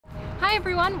Hi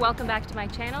everyone, welcome back to my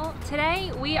channel.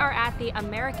 Today we are at the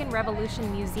American Revolution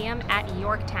Museum at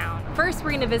Yorktown. First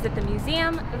we're going to visit the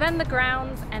museum, then the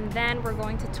grounds, and then we're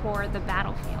going to tour the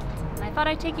battlefield. And I thought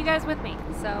I'd take you guys with me,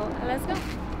 so let's go.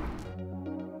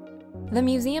 The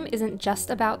museum isn't just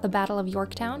about the Battle of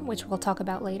Yorktown, which we'll talk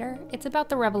about later, it's about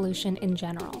the Revolution in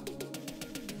general.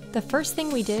 The first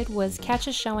thing we did was catch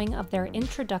a showing of their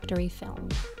introductory film.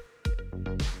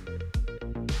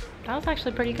 That was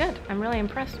actually pretty good. I'm really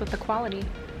impressed with the quality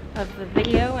of the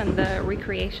video and the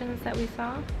recreations that we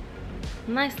saw.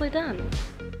 Nicely done.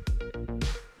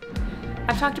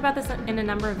 I've talked about this in a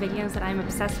number of videos that I'm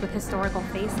obsessed with historical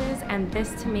faces, and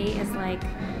this to me is like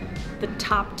the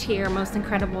top tier, most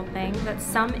incredible thing, that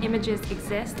some images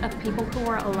exist of people who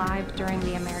were alive during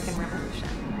the American Revolution.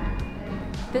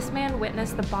 This man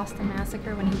witnessed the Boston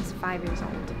Massacre when he was 5 years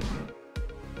old.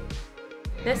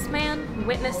 This man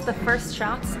witnessed the first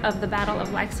shots of the Battle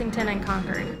of Lexington and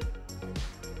Concord.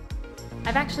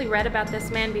 I've actually read about this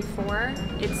man before.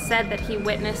 It's said that he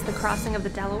witnessed the crossing of the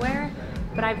Delaware,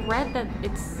 but I've read that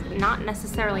it's not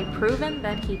necessarily proven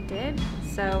that he did,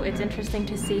 so it's interesting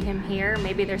to see him here.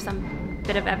 Maybe there's some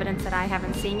bit of evidence that I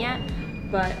haven't seen yet,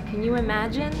 but can you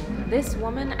imagine? This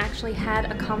woman actually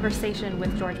had a conversation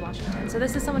with George Washington, so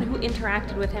this is someone who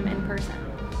interacted with him in person.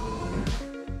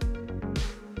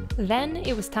 Then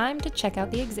it was time to check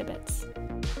out the exhibits.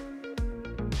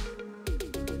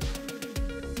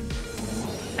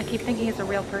 I keep thinking it's a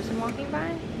real person walking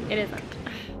by. It isn't.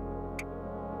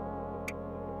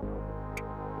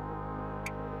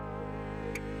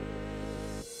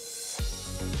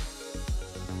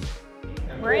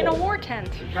 We're in a war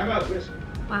tent.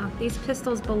 Wow, these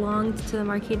pistols belonged to the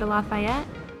Marquis de Lafayette.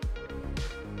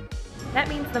 That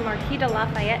means the Marquis de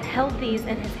Lafayette held these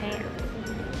in his hands.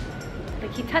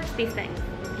 Like, he touched these things.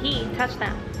 He touched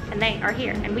them, and they are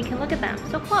here, and we can look at them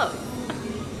so close.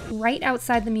 Right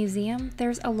outside the museum,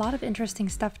 there's a lot of interesting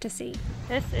stuff to see.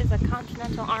 This is a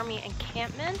Continental Army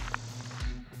encampment.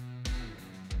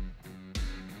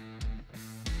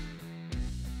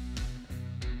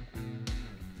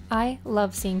 I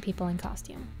love seeing people in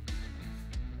costume.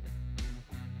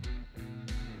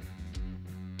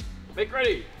 Make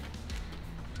ready.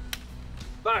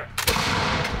 Fire.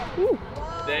 Ooh.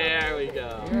 There we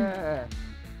go. Yeah.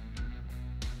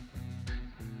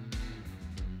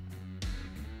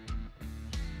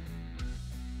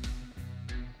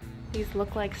 These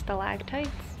look like stalactites.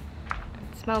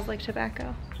 It smells like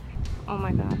tobacco. Oh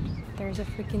my god, there's a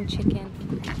freaking chicken.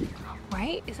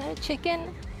 Right? Is that a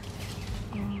chicken?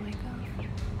 Oh my god.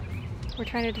 We're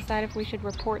trying to decide if we should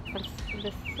report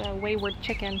this wayward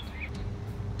chicken.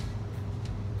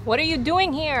 What are you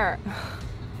doing here?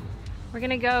 We're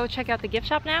gonna go check out the gift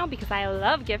shop now because I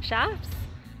love gift shops.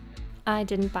 I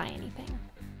didn't buy anything.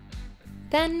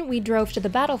 Then we drove to the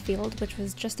battlefield, which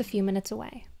was just a few minutes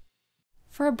away.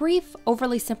 For a brief,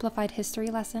 overly simplified history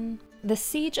lesson, the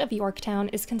Siege of Yorktown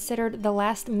is considered the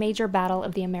last major battle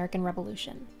of the American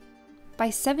Revolution. By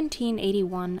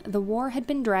 1781, the war had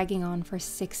been dragging on for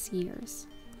 6 years.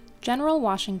 General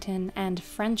Washington and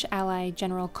French ally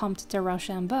General Comte de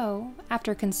Rochambeau,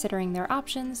 after considering their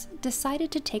options, decided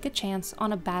to take a chance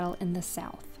on a battle in the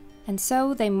South. And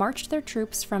so they marched their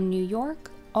troops from New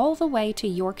York all the way to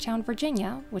Yorktown,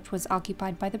 Virginia, which was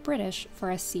occupied by the British,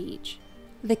 for a siege.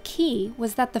 The key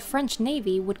was that the French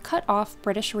Navy would cut off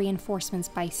British reinforcements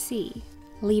by sea,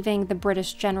 leaving the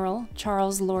British General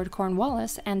Charles Lord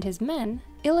Cornwallis and his men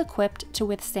ill-equipped to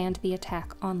withstand the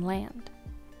attack on land.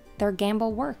 Their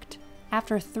gamble worked.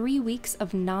 After 3 weeks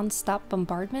of non-stop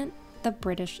bombardment, the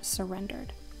British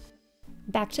surrendered.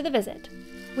 Back to the visit.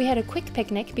 We had a quick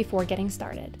picnic before getting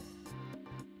started.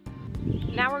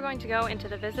 Now we're going to go into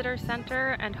the visitor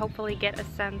center and hopefully get a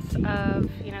sense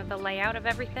of, the layout of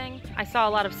everything. I saw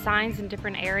a lot of signs in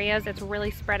different areas. It's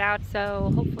really spread out,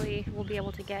 so hopefully we'll be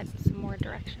able to get some more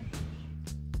direction.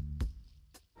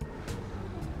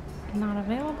 Not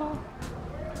available.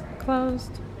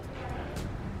 Closed.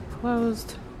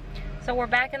 Closed. So we're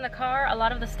back in the car. A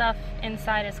lot of the stuff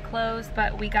inside is closed,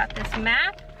 but we got this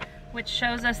map which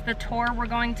shows us the tour we're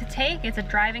going to take. It's a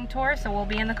driving tour, so we'll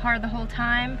be in the car the whole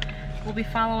time. We'll be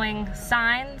following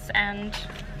signs and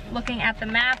looking at the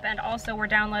map, and also we're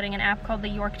downloading an app called the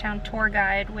Yorktown Tour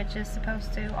Guide, which is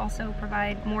supposed to also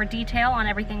provide more detail on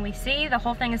everything we see. The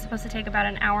whole thing is supposed to take about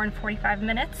an hour and 45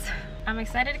 minutes. I'm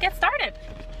excited to get started.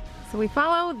 So we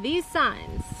follow these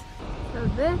signs. So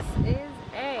this is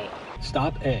A.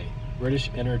 Stop A, British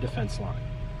Inner Defense Line.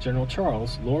 General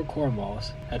Charles, Lord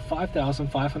Cornwallis, had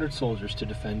 5,500 soldiers to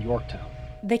defend Yorktown.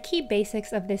 The key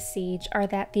basics of this siege are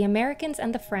that the Americans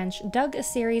and the French dug a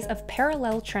series of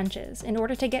parallel trenches in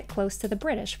order to get close to the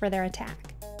British for their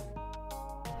attack.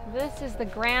 This is the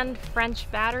Grand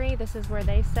French Battery. This is where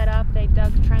they set up. They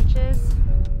dug trenches.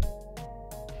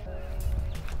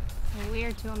 So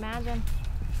weird to imagine.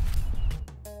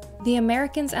 The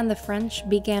Americans and the French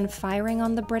began firing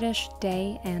on the British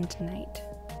day and night.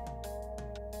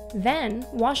 Then,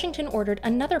 Washington ordered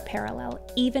another parallel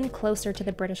even closer to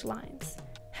the British lines.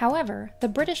 However, the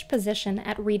British position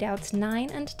at redoubts 9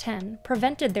 and 10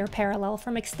 prevented their parallel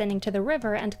from extending to the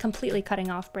river and completely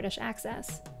cutting off British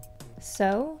access.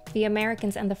 So, the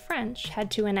Americans and the French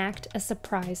had to enact a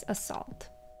surprise assault.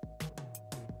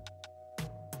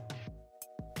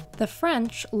 The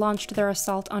French launched their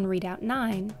assault on Redoubt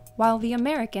 9, while the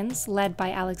Americans, led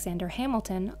by Alexander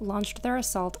Hamilton, launched their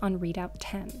assault on Redoubt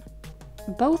 10.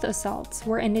 Both assaults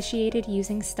were initiated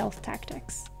using stealth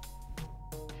tactics.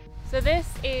 So this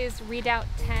is Redoubt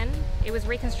 10. It was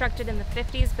reconstructed in the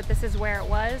 50s, but this is where it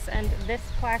was, and this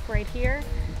plaque right here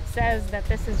says that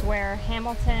this is where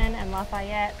Hamilton and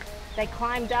Lafayette, they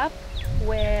climbed up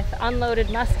with unloaded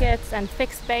muskets and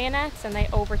fixed bayonets, and they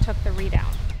overtook the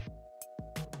redoubt.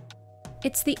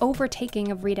 It's the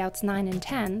overtaking of redoubts 9 and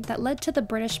 10 that led to the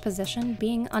British position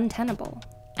being untenable,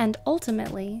 and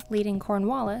ultimately leading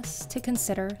Cornwallis to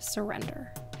consider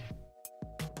surrender.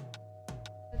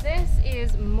 This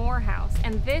is Morehouse,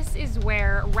 and this is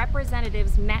where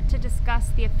representatives met to discuss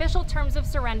the official terms of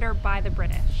surrender by the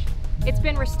British. It's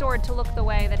been restored to look the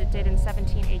way that it did in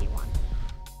 1781.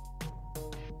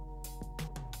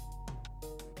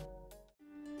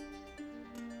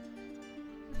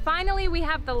 Finally, we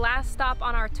have the last stop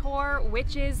on our tour,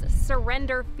 which is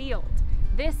Surrender Field.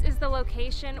 This is the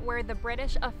location where the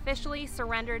British officially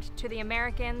surrendered to the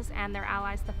Americans and their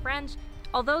allies, the French.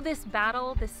 Although this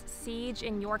battle, this siege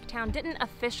in Yorktown, didn't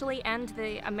officially end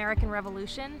the American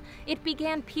Revolution, it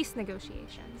began peace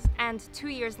negotiations. And 2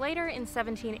 years later, in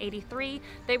 1783,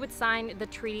 they would sign the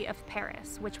Treaty of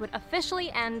Paris, which would officially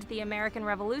end the American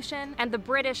Revolution, and the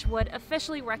British would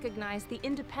officially recognize the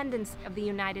independence of the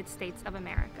United States of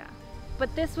America.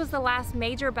 But this was the last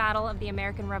major battle of the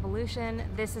American Revolution.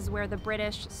 This is where the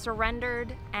British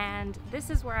surrendered, and this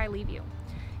is where I leave you.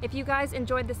 If you guys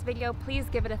enjoyed this video, please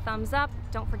give it a thumbs up.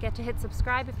 Don't forget to hit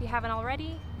subscribe if you haven't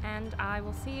already, and I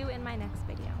will see you in my next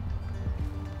video.